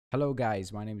Hello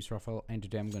guys, my name is Rafael and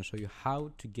today I'm going to show you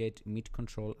how to get mid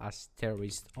control as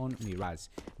terrorist on Mirage.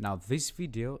 Now this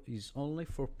video is only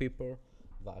for people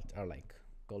that are like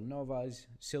gold novas,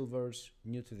 silvers,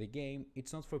 new to the game.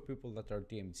 It's not for people that are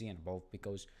DMZ and above,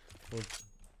 because for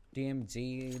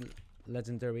DMZ,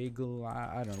 Legendary Eagle,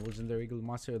 I don't know, Legendary Eagle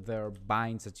Master, there are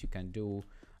binds that you can do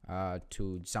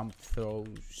to jump throw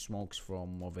smokes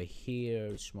from over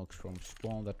here, smokes from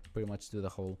spawn that pretty much do the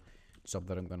whole job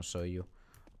that I'm going to show you.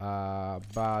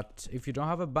 But if you don't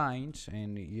have a bind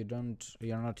and you're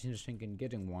not interested in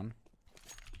getting one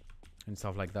and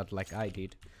stuff like that, like I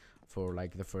did for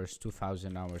like the first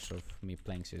 2000 hours of me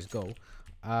playing CSGO,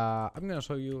 I'm gonna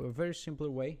show you a very simple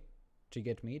way to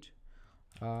get mid,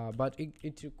 but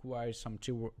it requires some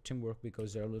teamwork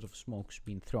because there are a lot of smokes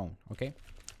being thrown. Okay,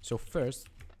 so first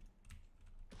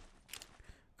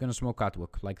gonna smoke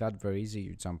catwalk like that, very easy.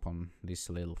 You jump on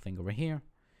this little thing over here,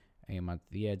 aim at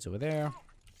the edge over there,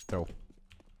 throw.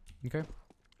 Okay,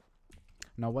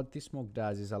 now what this smoke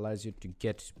does is allows you to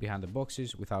get behind the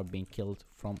boxes without being killed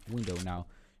from window. Now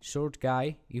short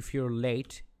guy, if you're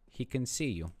late, he can see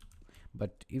you,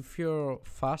 but if you're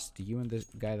fast, you and the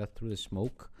guy that threw the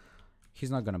smoke, he's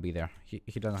not gonna be there.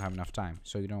 He doesn't have enough time,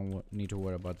 so you don't need to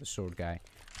worry about the short guy.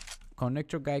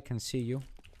 Connector guy can see you,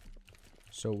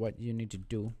 so what you need to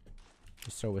do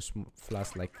is throw a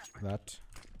flash like that.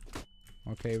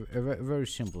 Okay, a very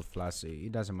simple flash.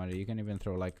 It doesn't matter. You can even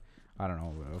throw like, I don't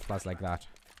know, a flash like that,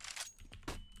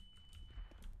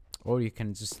 or you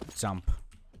can just jump.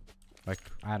 Like,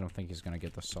 I don't think he's gonna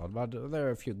get the shot, but there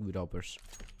are a few good oppers,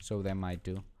 so they might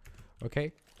do.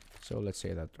 Okay, so let's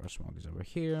say that our smoke is over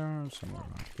here, somewhere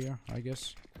around here, I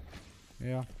guess.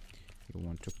 Yeah, you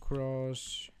want to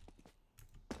cross.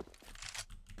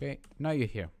 Okay, now you're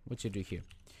here. What you do here?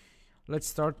 Let's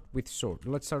start with sword.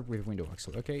 Let's start with window,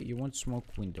 Axel. Okay, you want smoke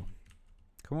window.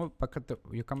 Come up back at the.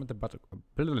 You come at the back.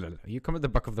 You come at the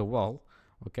back of the wall.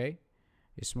 Okay,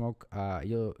 you smoke.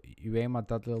 You aim at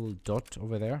that little dot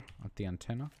over there at the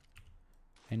antenna,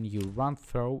 and you run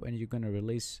through, and you're gonna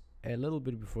release a little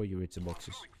bit before you reach the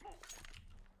boxes.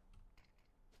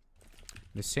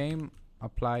 The same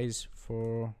applies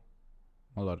for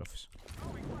Molotovs.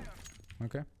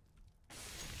 Okay,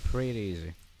 pretty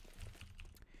easy.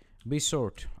 Be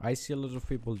short. I see a lot of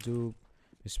people do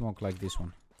a smoke like this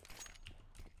one.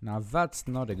 Now that's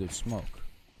not a good smoke,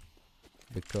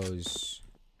 because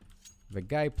the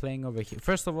guy playing over here,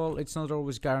 first of all, it's not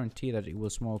always guaranteed that it will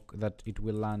smoke, that it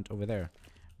will land over there,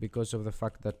 because of the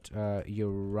fact that you're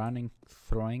running,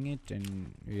 throwing it,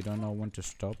 and you don't know when to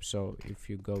stop. So if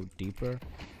you go deeper,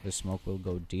 the smoke will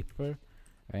go deeper,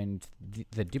 and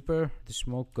the deeper the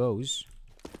smoke goes,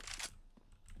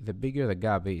 the bigger the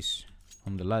gap is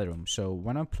on the ladder room. So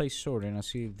when I play sword and I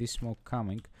see this smoke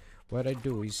coming, what I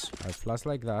do is I flash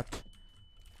like that,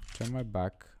 turn my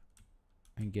back,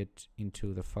 and get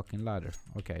into the fucking ladder.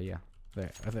 Okay, yeah,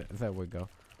 there we go.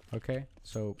 Okay,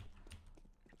 so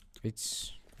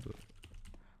it's,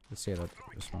 let's say that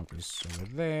the smoke is over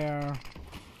there.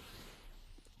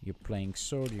 You're playing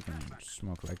sword, you can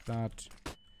smoke like that,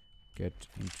 get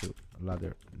into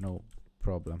ladder, no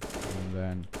problem, and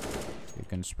then you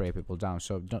can spray people down.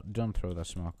 So don't throw the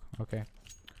smoke. Okay,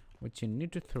 what you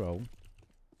need to throw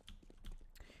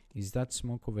is that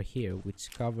smoke over here, which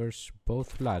covers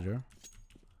both ladder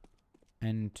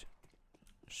and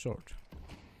short.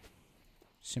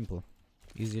 Simple,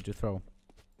 easy to throw.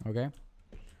 Okay,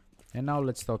 and now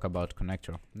let's talk about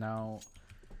connector. Now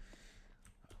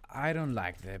I don't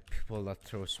like the people that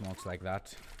throw smokes like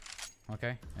that.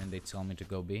 Okay, and they tell me to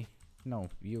go B. No,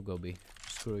 you go B.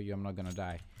 Screw you, I'm not gonna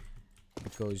die.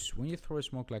 Because when you throw a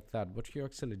smoke like that, what you're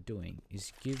actually doing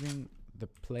is giving the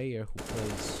player who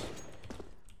plays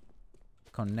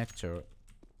connector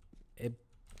a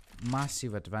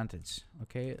massive advantage.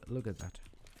 Okay, look at that.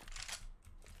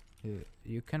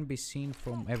 You can be seen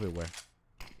from everywhere.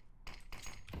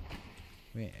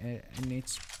 And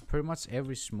it's pretty much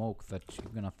every smoke that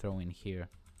you're gonna throw in here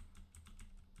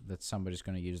that somebody's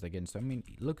gonna use against. I mean,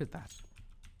 look at that.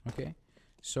 Okay,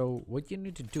 so what you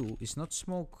need to do is not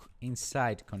smoke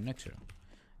inside connector.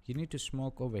 You need to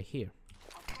smoke over here.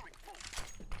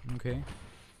 Okay,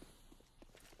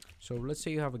 so let's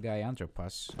say you have a guy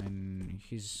underpass and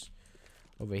he's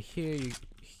over here. He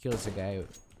kills a guy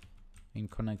in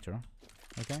connector.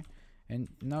 Okay, and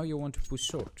now you want to push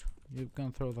short. You're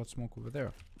gonna throw that smoke over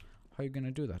there. How are you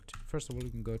gonna do that? First of all, you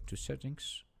can go to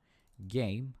settings,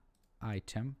 game,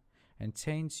 item, and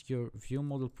change your view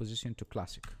model position to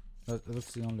classic.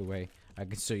 That's the only way I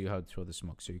can show you how to throw the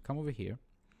smoke. So you come over here,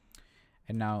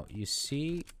 and now you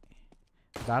see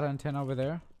that antenna over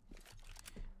there.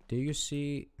 Do you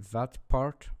see that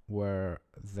part where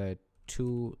the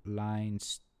two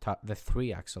lines, the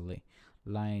three actually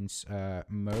lines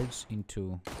merge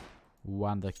into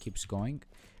one that keeps going.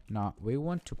 Now we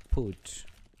want to put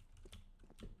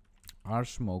our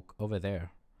smoke over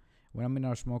there. When I mean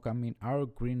our smoke, I mean our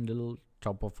green little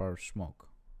top of our smoke.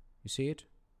 You see it?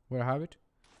 Where I have it?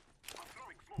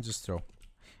 Just throw.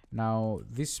 Now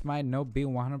this might not be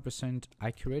 100%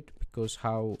 accurate because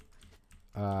how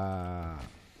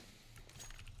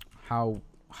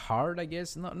hard, I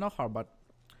guess, not hard, but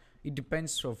it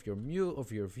depends of your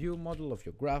view model, of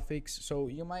your graphics, so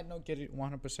you might not get it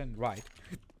 100% right.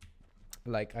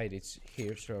 Like I did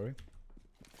here, sorry.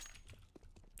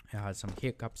 I had some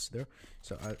hiccups there,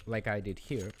 so like I did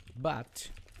here. But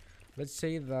let's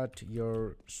say that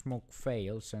your smoke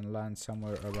fails and lands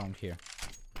somewhere around here.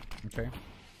 Okay.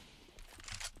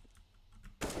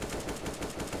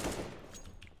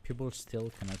 People still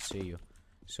cannot see you,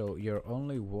 so your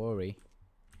only worry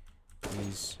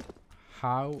is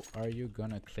how are you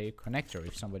gonna clear connector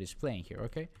if somebody's playing here.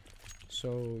 Okay,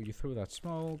 so you threw that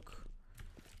smoke.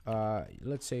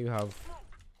 Let's say you have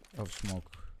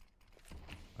smoke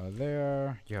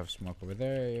there, you have smoke over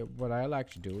there. What I like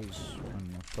to do is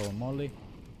throw a molly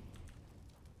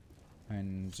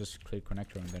and just clear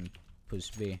connector and then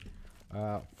push B.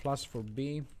 Flash for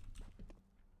B.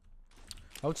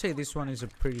 I would say this one is a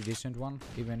pretty decent one,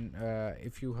 even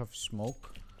if you have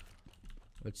smoke.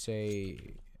 Let's say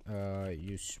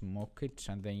you smoke it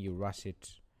and then you rush it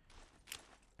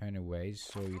anyways,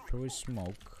 so you throw a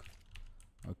smoke,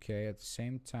 okay, at the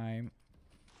same time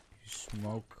you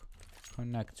smoke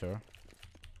connector,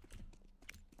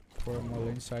 formal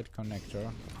inside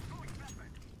connector,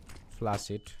 flash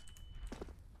it,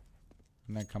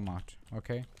 and then come out.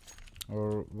 Okay,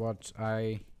 or what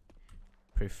I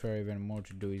prefer even more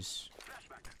to do is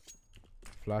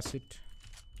flash it,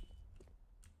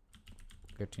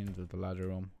 get into the ladder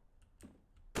room,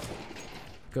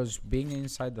 because being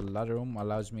inside the ladder room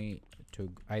allows me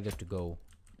to either to go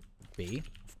B,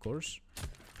 of course,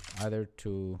 either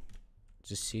to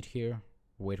just sit here,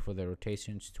 wait for the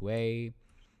rotations to A,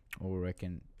 or I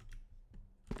can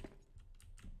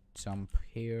jump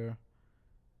here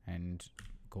and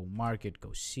go market,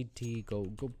 go city, go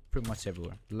pretty much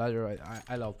everywhere. Ladder,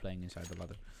 I love playing inside the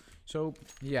ladder. So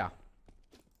yeah,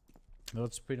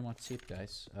 that's pretty much it,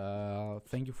 guys.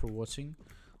 Thank you for watching.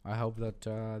 I hope that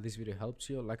this video helps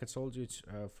you. Like I told you, it's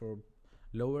for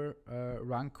lower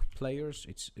rank players.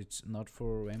 It's not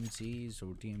for MGs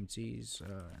or DMGs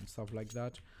and stuff like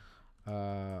that.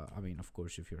 I mean, of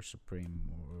course, if you're Supreme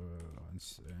or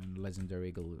and Legendary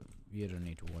Eagle, you don't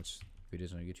need to watch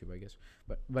videos on YouTube, I guess.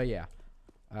 But yeah,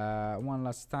 one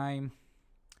last time.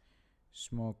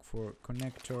 Smoke for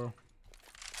connector.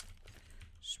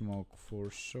 Smoke for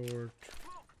short.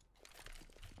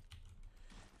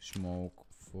 Smoke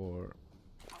for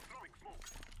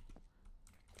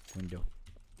window.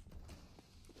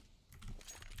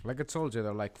 Like I told you,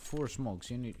 there are like 4 smokes.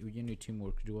 You need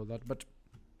teamwork to do all that. But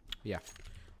yeah,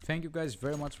 thank you guys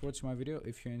very much for watching my video.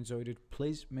 If you enjoyed it,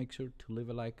 please make sure to leave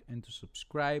a like and to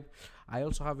subscribe. I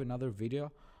also have another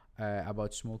video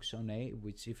about smokes on A,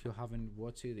 which if you haven't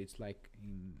watched it, it's like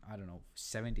in, I don't know,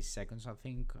 70 seconds, I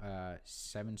think,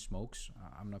 7 smokes.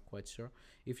 I'm not quite sure.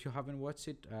 If you haven't watched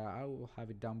it, I will have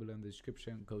it down below in the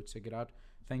description. Go check it out.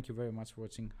 Thank you very much for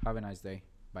watching. Have a nice day.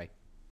 Bye.